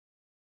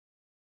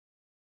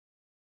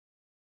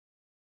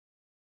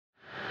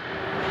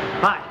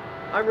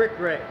I'm Rick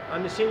Gray.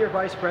 I'm the Senior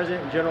Vice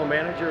President and General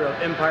Manager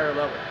of Empire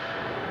Level.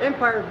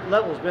 Empire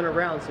Level's been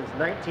around since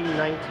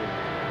 1919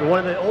 and one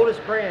of the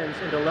oldest brands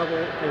in the level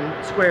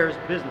and squares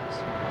business.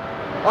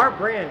 Our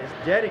brand is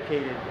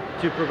dedicated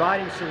to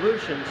providing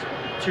solutions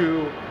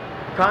to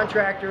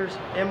contractors,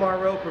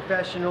 MRO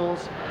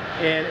professionals,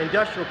 and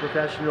industrial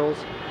professionals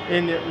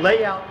in the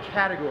layout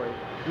category.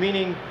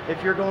 Meaning,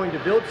 if you're going to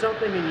build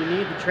something and you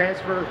need to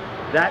transfer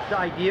that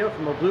idea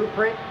from a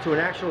blueprint to an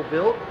actual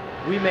build,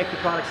 we make the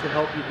products to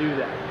help you do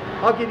that.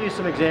 I'll give you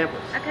some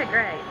examples. Okay,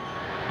 great.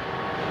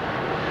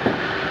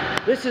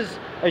 This is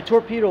a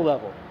torpedo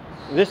level.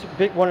 This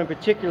big one in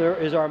particular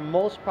is our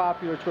most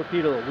popular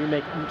torpedo. We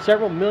make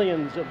several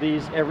millions of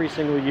these every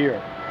single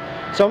year.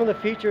 Some of the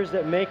features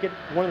that make it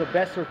one of the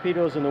best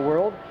torpedoes in the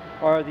world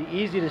are the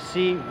easy to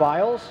see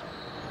vials,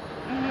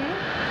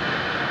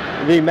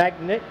 the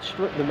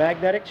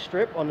magnetic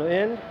strip on the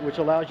end, which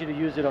allows you to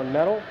use it on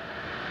metal,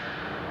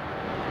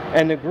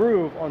 and the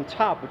groove on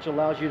top, which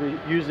allows you to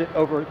use it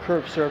over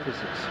curved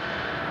surfaces.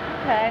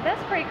 Okay,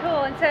 that's pretty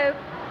cool. And so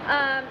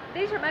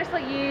these are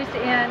mostly used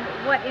in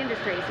what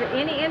industries?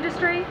 Any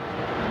industry?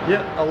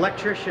 Yeah,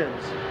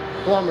 electricians,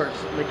 plumbers,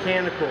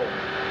 mechanical,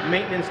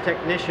 maintenance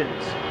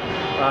technicians,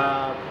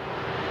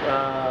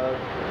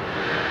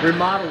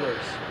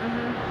 remodelers,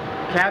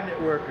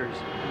 cabinet workers,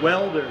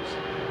 welders.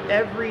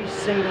 Every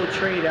single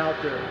trade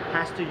out there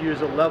has to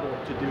use a level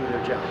to do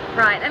their job.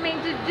 Right. I mean,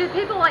 do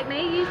people like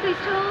me use these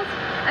tools?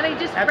 I mean,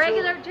 just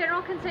Absolutely. regular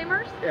general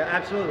consumers? Yeah,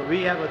 absolutely.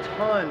 We have a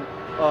ton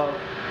of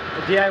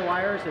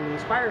DIYers and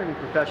inspiring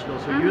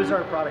professionals who use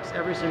our products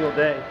every single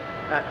day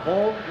at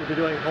home. They're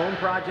doing home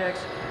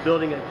projects,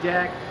 building a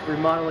deck,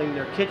 remodeling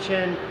their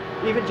kitchen,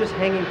 even just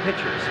hanging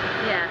pictures.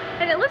 Yeah,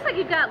 and it looks like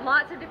you've got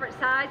lots of different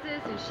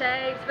sizes and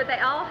shapes, but they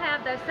all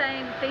have those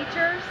same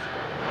features.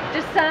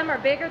 Just some are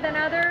bigger than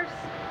others.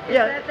 Is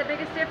that the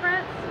biggest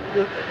difference?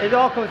 It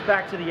all comes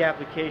back to the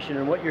application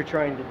and what you're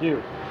trying to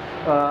do.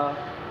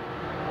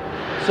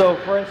 So,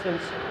 for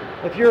instance,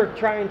 if you're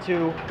trying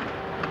to...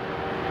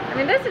 I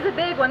mean, this is a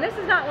big one. This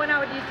is not one I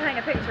would use to hang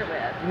a picture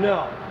with.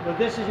 No, but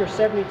this is your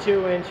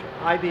 72-inch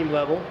I-beam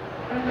level.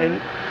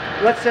 And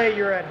let's say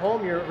you're at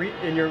home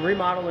and you're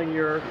remodeling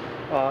your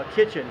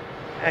kitchen,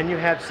 and you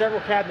have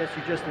several cabinets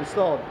you just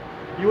installed.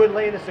 You would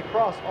lay this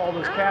across all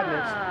those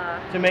cabinets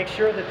to make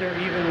sure that they're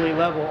evenly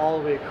level all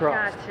the way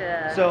across.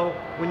 Gotcha. So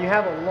when you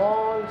have a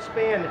long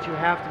span that you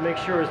have to make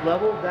sure is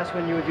level, that's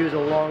when you would use a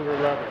longer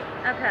level.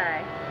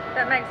 Okay,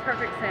 that makes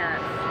perfect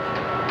sense.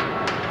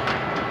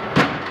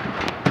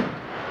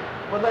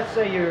 Well, let's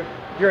say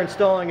you're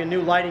installing a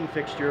new lighting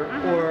fixture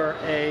or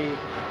a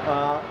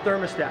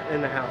thermostat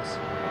in the house.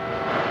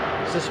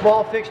 It's a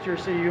small fixture,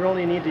 so you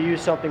only need to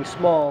use something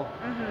small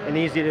and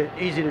easy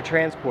to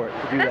transport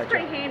to do that. That's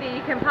pretty handy.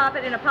 You can pop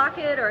it in a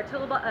pocket or a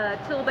tool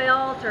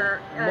belt or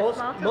a small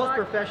toolbox. Most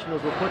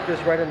professionals will put this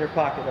right in their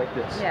pocket like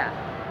this. Yeah.